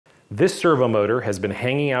This servo motor has been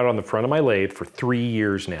hanging out on the front of my lathe for 3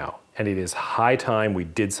 years now, and it is high time we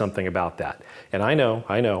did something about that. And I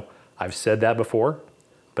know, I've said that before,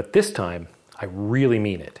 but this time I really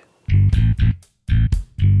mean it.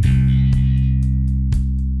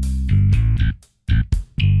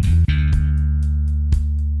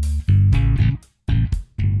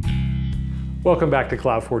 Welcome back to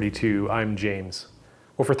Cloud 42, I'm James.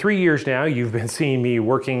 Well, for 3 years now, you've been seeing me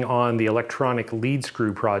working on the electronic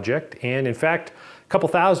Leadscrew project, and in fact, a couple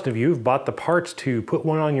thousand of you have bought the parts to put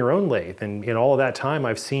one on your own lathe, and in all of that time,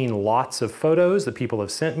 I've seen lots of photos that people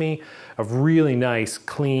have sent me of really nice,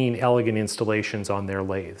 clean, elegant installations on their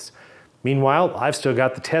lathes. Meanwhile, I've still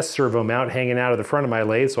got the test servo mount hanging out of the front of my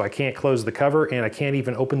lathe, so I can't close the cover, and I can't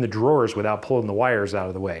even open the drawers without pulling the wires out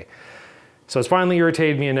of the way. So it's finally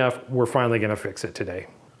irritated me enough, we're finally gonna fix it today.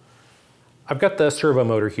 I've got the servo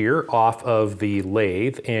motor here off of the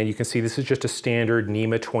lathe, and you can see this is just a standard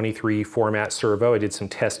NEMA 23 format servo. I did some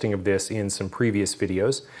testing of this in some previous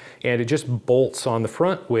videos, and it just bolts on the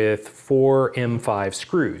front with 4 M5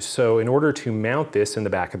 screws. So in order to mount this in the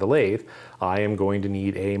back of the lathe, I am going to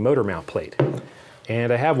need a motor mount plate.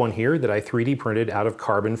 And I have one here that I 3D printed out of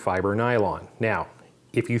carbon fiber nylon. Now,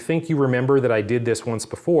 if you think you remember that I did this once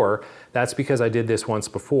before, that's because I did this once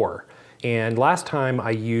before. And last time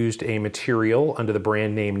I used a material under the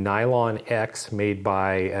brand name Nylon X made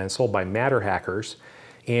by and sold by Matter Hackers.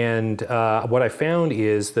 And what I found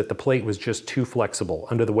is that the plate was just too flexible.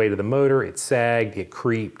 Under the weight of the motor, it sagged, it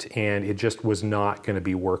creeped, and it just was not going to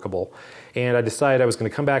be workable. And I decided I was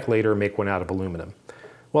going to come back later and make one out of aluminum.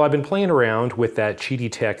 Well, I've been playing around with that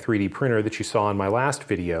Tech 3D printer that you saw in my last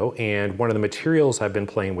video, and one of the materials I've been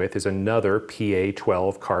playing with is another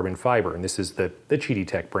PA12 carbon fiber, and this is the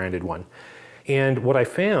Tech branded one. And what I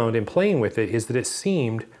found in playing with it is that it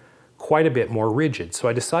seemed quite a bit more rigid, so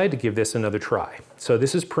I decided to give this another try. So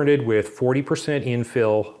this is printed with 40%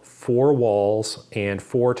 infill, 4 walls, and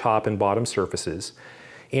 4 top and bottom surfaces.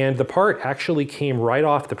 And the part actually came right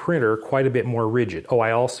off the printer quite a bit more rigid. Oh,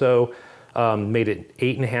 I also made it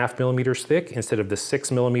 8.5 millimeters thick instead of the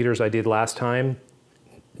 6 millimeters I did last time.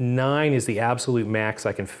 9 is the absolute max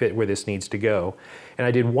I can fit where this needs to go. And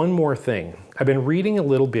I did one more thing. I've been reading a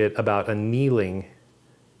little bit about annealing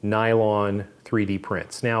nylon 3D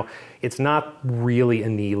prints. Now, it's not really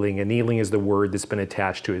annealing. Annealing is the word that's been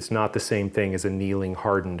attached to it. It's not the same thing as annealing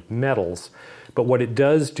hardened metals. But what it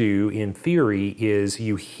does do, in theory, is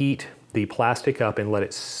you heat the plastic up and let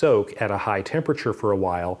it soak at a high temperature for a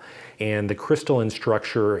while, and the crystalline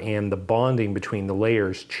structure and the bonding between the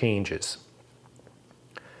layers changes.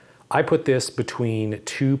 I put this between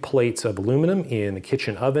 2 plates of aluminum in the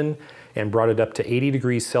kitchen oven and brought it up to 80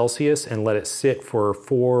 degrees Celsius and let it sit for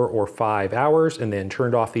 4 or 5 hours, and then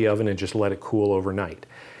turned off the oven and just let it cool overnight.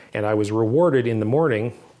 And I was rewarded in the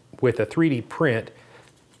morning with a 3D print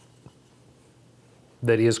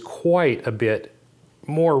that is quite a bit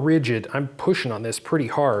more rigid. I'm pushing on this pretty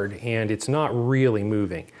hard and it's not really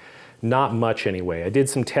moving. Not much anyway. I did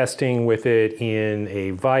some testing with it in a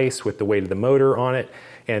vise with the weight of the motor on it,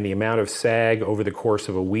 and the amount of sag over the course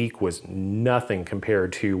of a week was nothing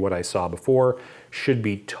compared to what I saw before. Should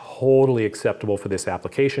be totally acceptable for this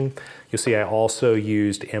application. You'll see I also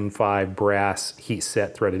used M5 brass heat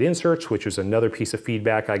set threaded inserts, which was another piece of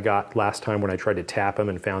feedback I got last time when I tried to tap them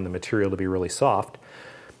and found the material to be really soft.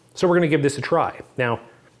 So we're going to give this a try. Now,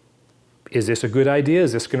 is this a good idea?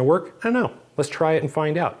 Is this going to work? I don't know. Let's try it and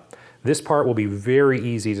find out. This part will be very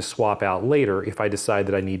easy to swap out later if I decide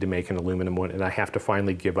that I need to make an aluminum one and I have to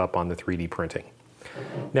finally give up on the 3D printing.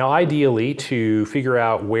 Now, ideally, to figure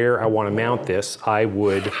out where I want to mount this, I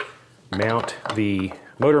would mount the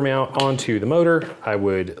motor mount onto the motor, I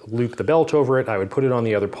would loop the belt over it, I would put it on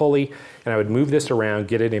the other pulley, and I would move this around,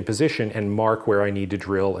 get it in position, and mark where I need to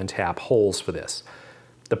drill and tap holes for this.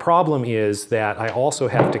 The problem is that I also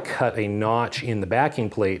have to cut a notch in the backing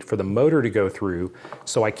plate for the motor to go through,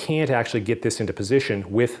 so I can't actually get this into position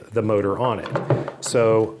with the motor on it.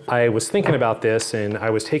 So I was thinking about this and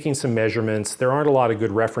I was taking some measurements. There aren't a lot of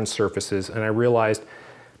good reference surfaces, and I realized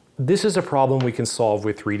this is a problem we can solve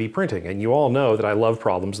with 3D printing, and you all know that I love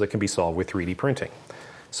problems that can be solved with 3D printing.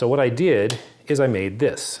 So what I did is I made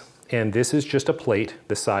this, and this is just a plate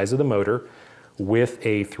the size of the motor with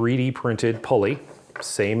a 3D printed pulley,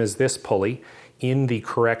 same as this pulley, in the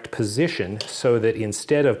correct position, so that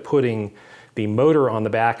instead of putting the motor on the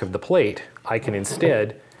back of the plate, I can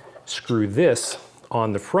instead screw this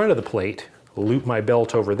on the front of the plate, loop my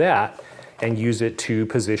belt over that, and use it to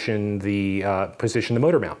position the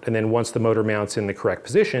motor mount. And then once the motor mount's in the correct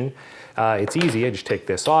position, it's easy. I just take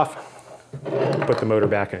this off, put the motor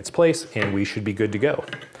back in its place, and we should be good to go.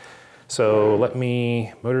 So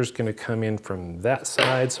motor's gonna come in from that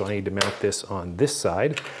side, so I need to mount this on this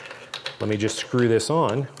side. Let me just screw this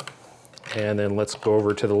on, and then let's go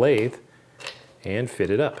over to the lathe and fit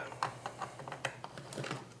it up.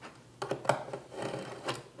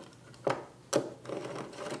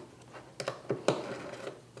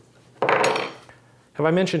 Have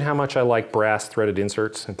I mentioned how much I like brass threaded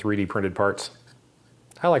inserts in 3D printed parts?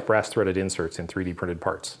 I like brass threaded inserts in 3D printed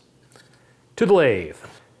parts. To the lathe.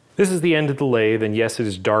 This is the end of the lathe, and yes, it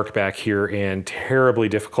is dark back here and terribly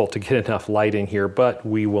difficult to get enough light in here, but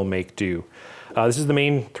we will make do. This is the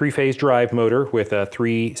main three-phase drive motor with a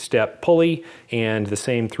 3-step pulley and the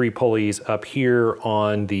same 3 pulleys up here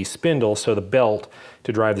on the spindle, so the belt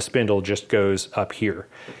to drive the spindle just goes up here.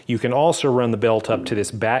 You can also run the belt up to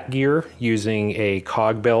this bat gear using a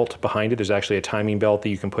cog belt behind it. There's actually a timing belt that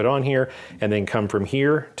you can put on here and then come from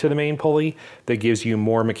here to the main pulley. That gives you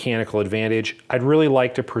more mechanical advantage. I'd really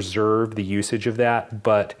like to preserve the usage of that,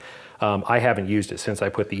 but I haven't used it since I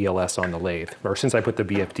put the ELS on the lathe, or since I put the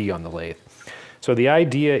BFD on the lathe. So the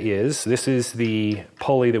idea is, this is the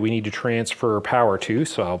pulley that we need to transfer power to,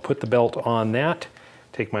 so I'll put the belt on that,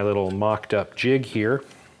 take my little mocked up jig here,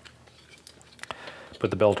 put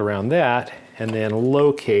the belt around that, and then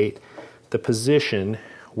locate the position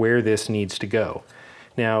where this needs to go.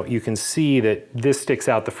 Now you can see that this sticks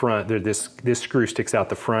out the front, this screw sticks out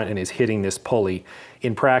the front and is hitting this pulley.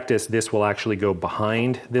 In practice, this will actually go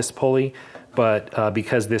behind this pulley, but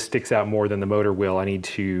because this sticks out more than the motor will, I need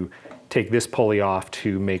to take this pulley off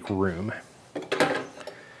to make room.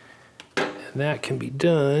 And that can be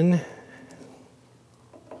done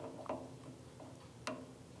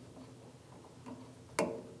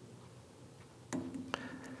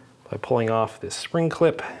by pulling off this spring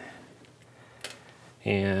clip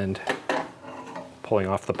and pulling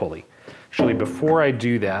off the pulley. Actually, before I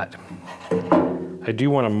do that, I do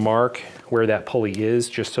want to mark where that pulley is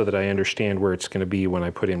just so that I understand where it's going to be when I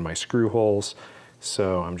put in my screw holes.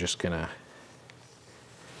 So I'm just gonna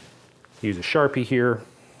use a Sharpie here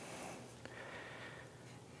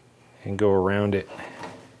and go around it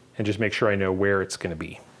and just make sure I know where it's gonna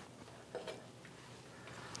be.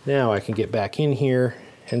 Now I can get back in here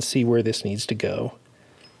and see where this needs to go.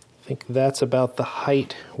 I think that's about the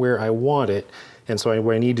height where I want it. And so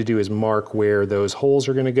what I need to do is mark where those holes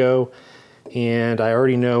are gonna go. And I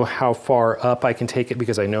already know how far up I can take it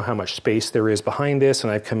because I know how much space there is behind this,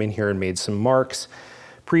 and I've come in here and made some marks.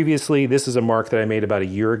 Previously, this is a mark that I made about a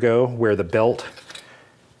year ago where the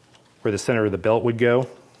center of the belt would go,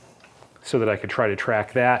 so that I could try to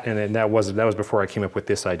track that, and then that was before I came up with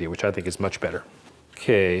this idea, which I think is much better.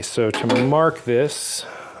 Okay, so to mark this,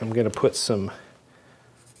 I'm gonna put some,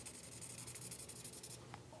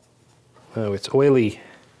 oh, it's oily.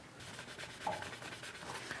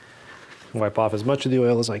 Wipe off as much of the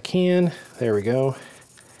oil as I can. There we go.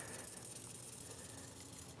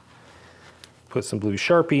 Put some blue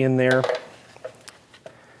Sharpie in there.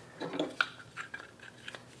 And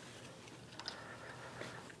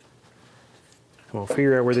we'll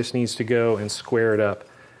figure out where this needs to go and square it up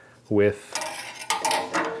with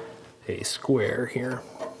a square here.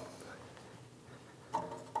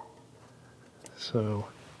 So,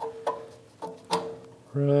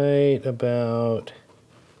 right about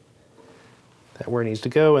where it needs to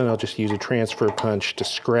go, and I'll just use a transfer punch to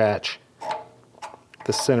scratch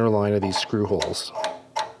the center line of these screw holes.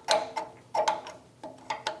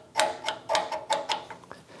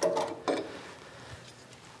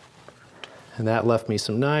 And that left me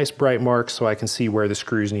some nice bright marks so I can see where the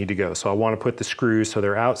screws need to go. So I want to put the screws so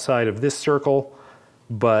they're outside of this circle,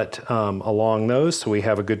 but along those, so we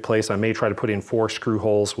have a good place. I may try to put in 4 screw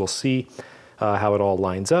holes. We'll see how it all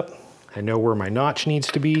lines up. I know where my notch needs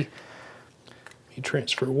to be. Let me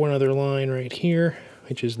transfer one other line right here,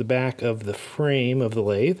 which is the back of the frame of the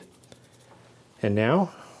lathe. And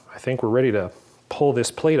now I think we're ready to pull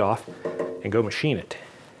this plate off and go machine it.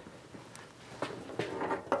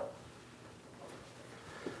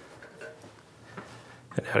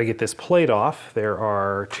 And how to get this plate off, there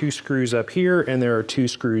are 2 screws up here and there are 2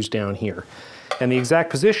 screws down here. And the exact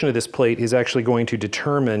position of this plate is actually going to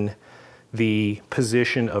determine the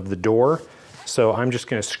position of the door. So I'm just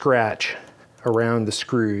going to scratch around the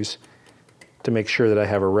screws to make sure that I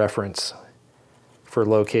have a reference for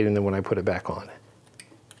locating them when I put it back on.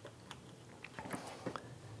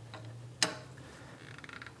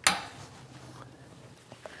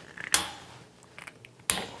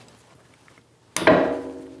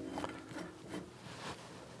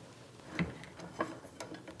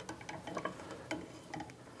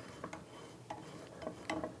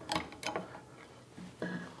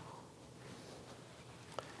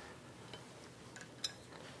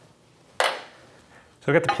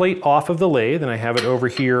 So I got the plate off of the lathe and I have it over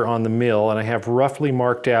here on the mill, and I have roughly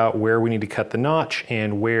marked out where we need to cut the notch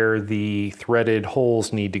and where the threaded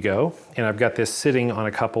holes need to go. And I've got this sitting on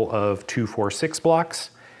a couple of 246 blocks,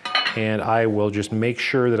 and I will just make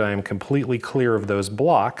sure that I am completely clear of those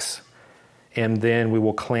blocks, and then we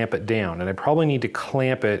will clamp it down. And I probably need to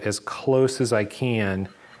clamp it as close as I can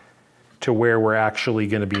to where we're actually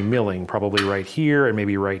going to be milling, probably right here and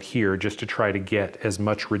maybe right here, just to try to get as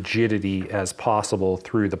much rigidity as possible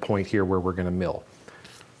through the point here where we're going to mill.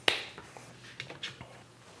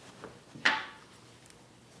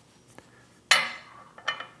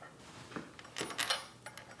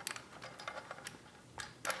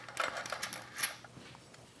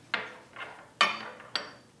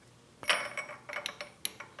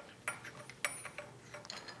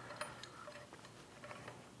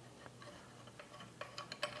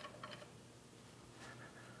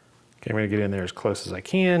 Okay, I'm going to get in there as close as I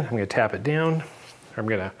can. I'm going to tap it down. I'm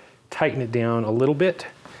going to tighten it down a little bit,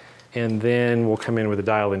 and then we'll come in with a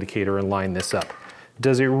dial indicator and line this up.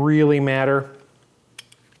 Does it really matter?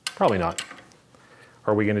 Probably not.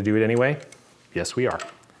 Are we going to do it anyway? Yes, we are.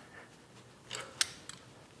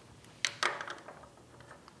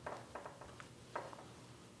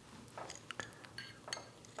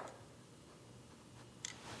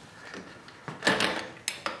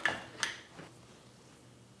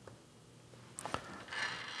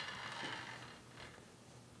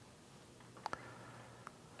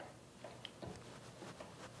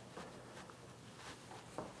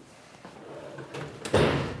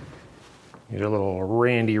 Need a little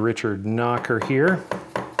Randy Richard knocker here.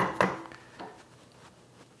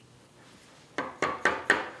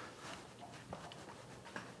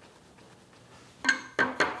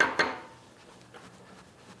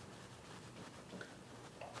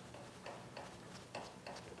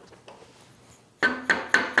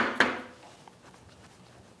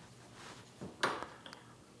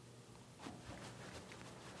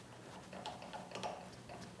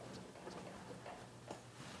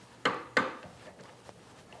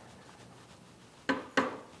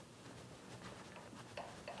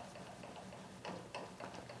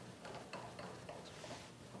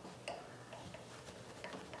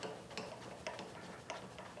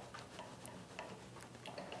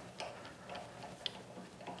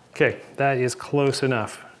 Okay, that is close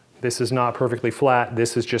enough. This is not perfectly flat.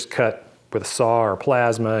 This is just cut with a saw or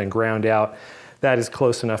plasma and ground out. That is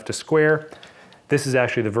close enough to square. This is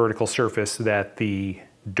actually the vertical surface that the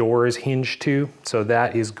door is hinged to, so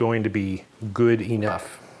that is going to be good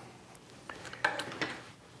enough.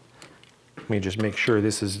 Let me just make sure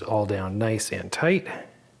this is all down nice and tight.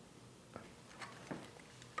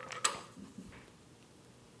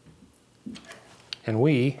 And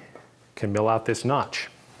we can mill out this notch.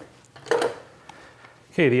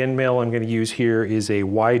 Okay, the end mill I'm going to use here is a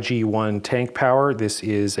YG1 tank power. This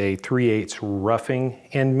is a 3/8 roughing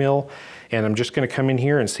end mill, and I'm just going to come in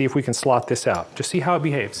here and see if we can slot this out. Just see how it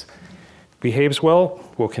behaves. Behaves well,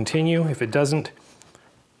 we'll continue. If it doesn't,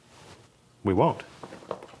 we won't.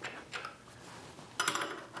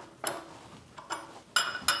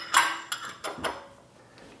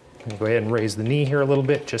 I'm going to go ahead and raise the knee here a little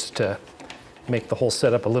bit just to make the whole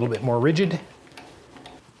setup a little bit more rigid.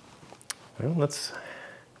 Well, let's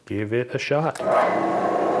give it a shot.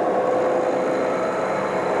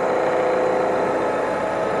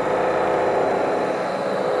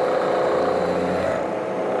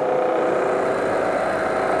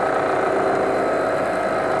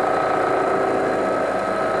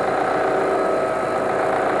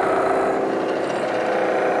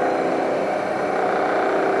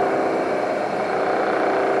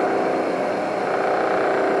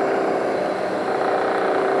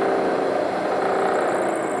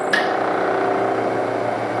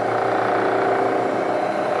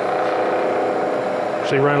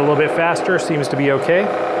 Actually run a little bit faster, seems to be okay.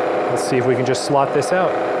 Let's see if we can just slot this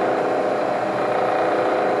out.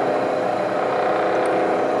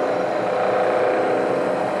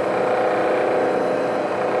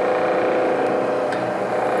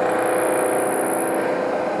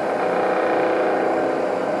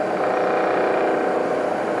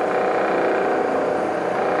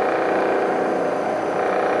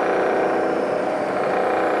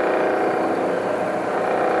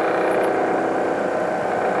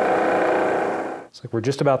 We're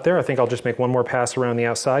just about there. I think I'll just make one more pass around the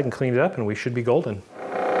outside and clean it up, and we should be golden.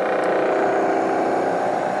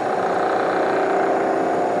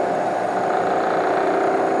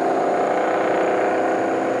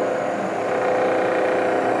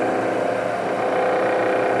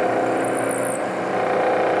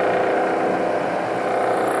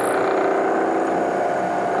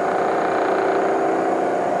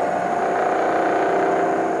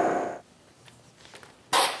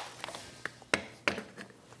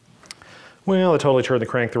 Well, I totally turned the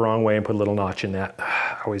crank the wrong way and put a little notch in that.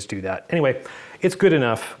 I always do that. Anyway, it's good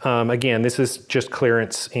enough. Again, this is just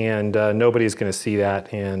clearance and nobody's gonna see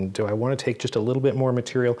that. And do I wanna take just a little bit more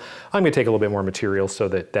material? I'm gonna take a little bit more material so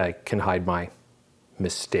that I can hide my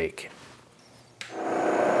mistake.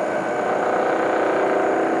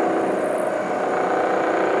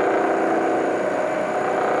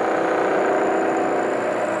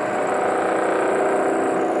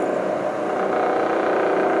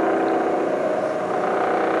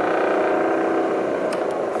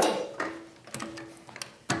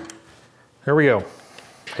 There we go.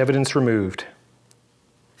 Evidence removed.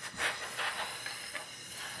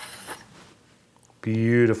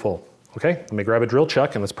 Beautiful. Okay, let me grab a drill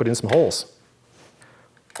chuck and let's put in some holes.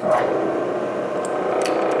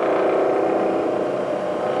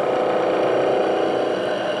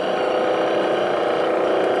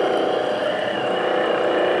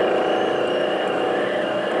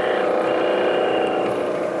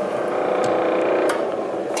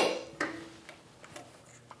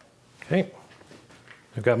 Okay,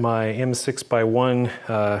 I've got my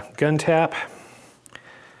M6x1 gun tap,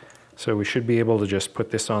 so we should be able to just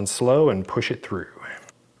put this on slow and push it through.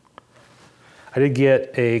 I did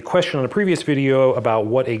get a question on a previous video about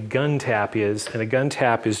what a gun tap is, and a gun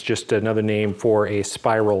tap is just another name for a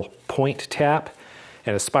spiral point tap,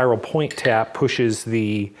 and a spiral point tap pushes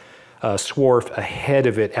the swarf ahead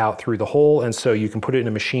of it out through the hole, and so you can put it in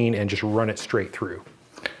a machine and just run it straight through.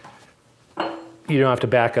 You don't have to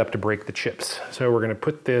back up to break the chips. So we're gonna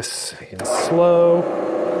put this in slow.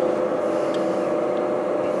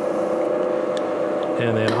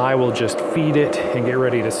 And then I will just feed it and get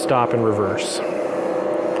ready to stop and reverse.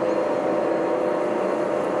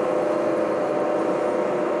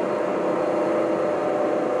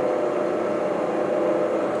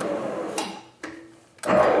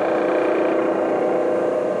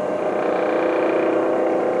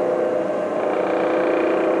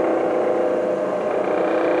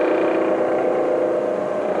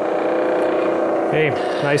 Okay,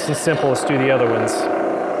 nice and simple. Let's do the other ones.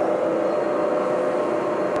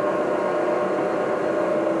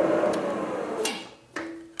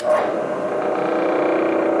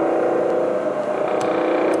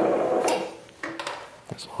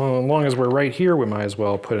 As long as we're right here, we might as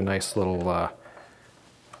well put a nice little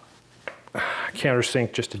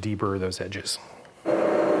countersink just to deburr those edges.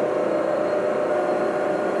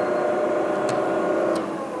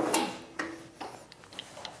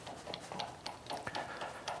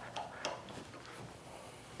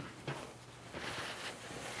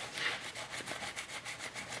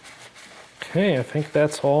 Okay, I think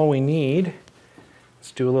that's all we need.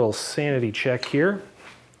 Let's do a little sanity check here.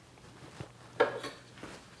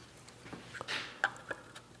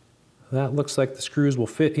 That looks like the screws will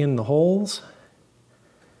fit in the holes.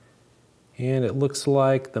 And it looks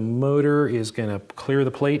like the motor is gonna clear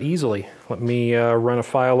the plate easily. Let me run a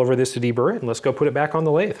file over this to deburr it, and let's go put it back on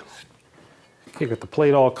the lathe. Okay, got the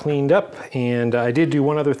plate all cleaned up, and I did do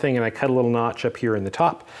one other thing, and I cut a little notch up here in the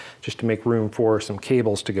top just to make room for some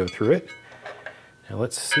cables to go through it. Now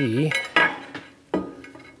let's see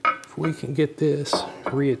if we can get this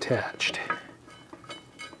reattached.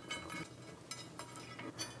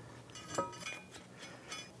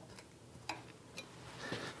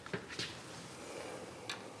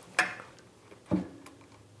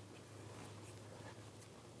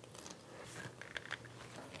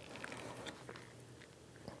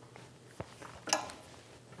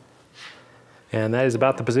 And that is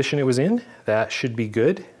about the position it was in. That should be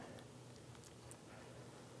good.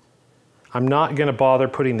 I'm not gonna bother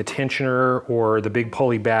putting the tensioner or the big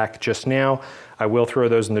pulley back just now. I will throw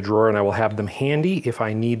those in the drawer and I will have them handy if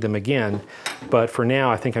I need them again. But for now,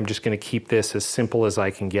 I think I'm just gonna keep this as simple as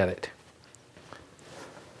I can get it.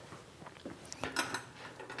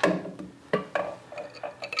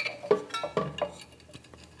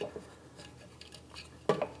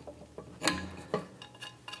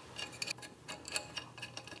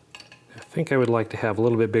 I think I would like to have a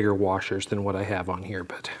little bit bigger washers than what I have on here,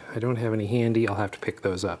 but I don't have any handy. I'll have to pick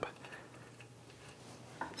those up.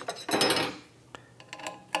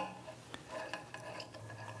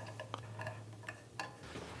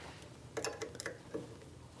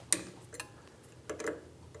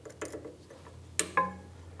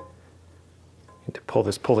 Need to pull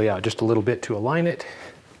this pulley out just a little bit to align it.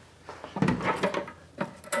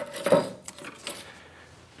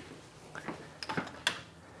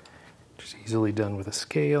 Easily done with a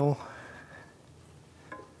scale.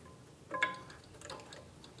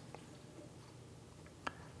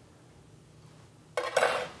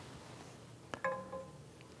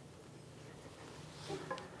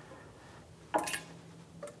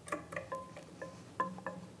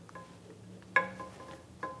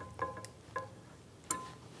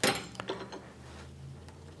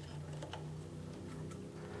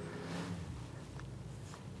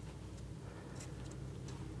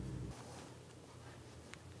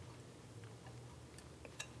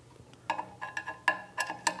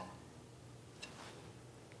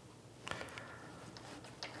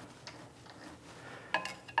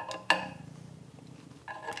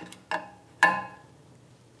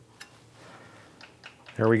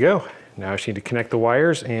 There we go. Now I just need to connect the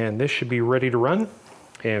wires and this should be ready to run.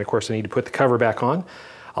 And of course I need to put the cover back on.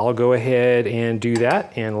 I'll go ahead and do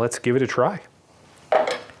that and let's give it a try.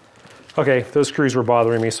 Okay, those screws were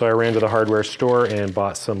bothering me, so I ran to the hardware store and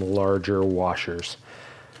bought some larger washers.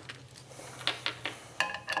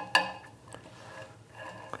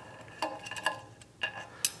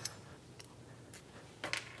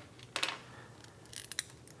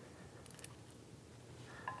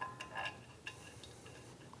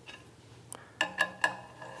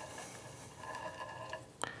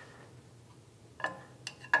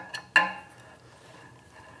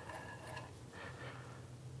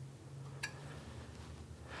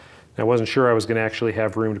 I wasn't sure I was going to actually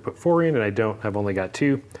have room to put 4 in, and I don't. I've only got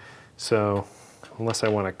 2. So unless I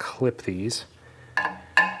want to clip these,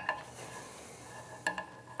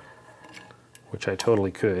 which I totally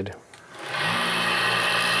could.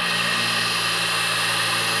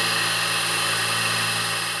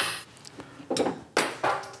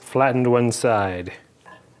 Flattened one side.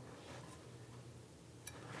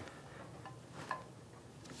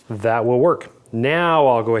 That will work. Now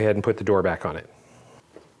I'll go ahead and put the door back on it.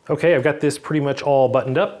 Okay, I've got this pretty much all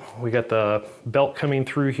buttoned up. We got the belt coming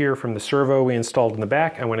through here from the servo we installed in the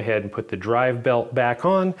back. I went ahead and put the drive belt back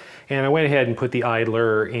on, and I went ahead and put the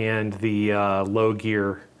idler and the low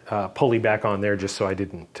gear pulley back on there just so I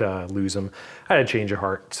didn't lose them. I had a change of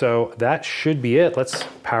heart. So that should be it. Let's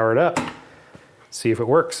power it up, see if it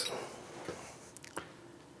works.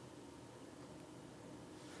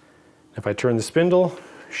 If I turn the spindle,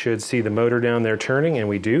 should see the motor down there turning, and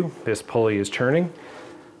we do. This pulley is turning.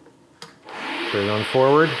 Put it on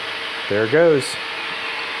forward, there it goes.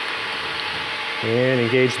 And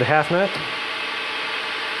engage the half nut,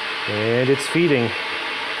 and it's feeding.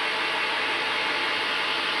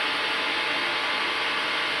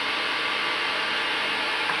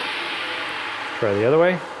 Try the other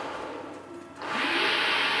way.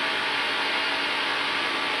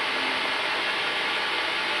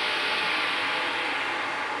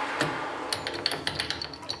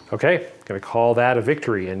 Okay, gonna call that a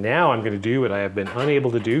victory. And now I'm gonna do what I have been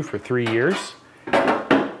unable to do for 3 years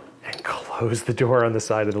and close the door on the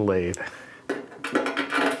side of the lathe.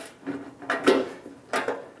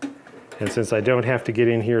 And since I don't have to get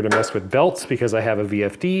in here to mess with belts because I have a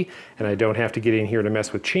VFD, and I don't have to get in here to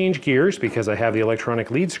mess with change gears because I have the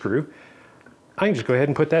electronic lead screw, I can just go ahead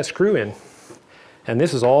and put that screw in. And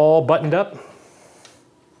this is all buttoned up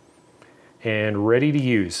and ready to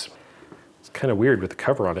use. It's kind of weird with the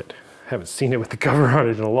cover on it. I haven't seen it with the cover on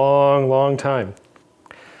it in a long, long time.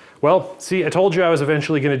 Well, see, I told you I was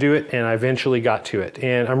eventually going to do it, and I eventually got to it.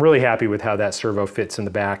 And I'm really happy with how that servo fits in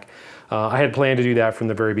the back. I had planned to do that from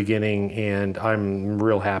the very beginning, and I'm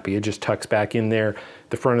real happy. It just tucks back in there.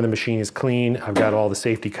 The front of the machine is clean. I've got all the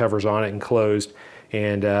safety covers on it and closed,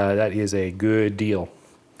 and that is a good deal.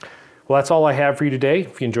 Well, that's all I have for you today.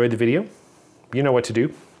 If you enjoyed the video, you know what to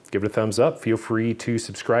do. Give it a thumbs up. Feel free to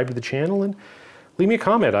subscribe to the channel and leave me a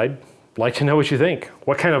comment. I'd like to know what you think.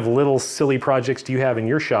 What kind of little silly projects do you have in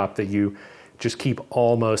your shop that you just keep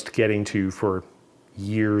almost getting to for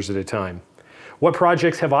years at a time? What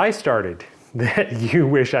projects have I started that you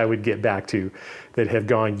wish I would get back to that have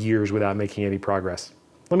gone years without making any progress?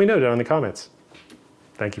 Let me know down in the comments.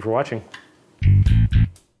 Thank you for watching.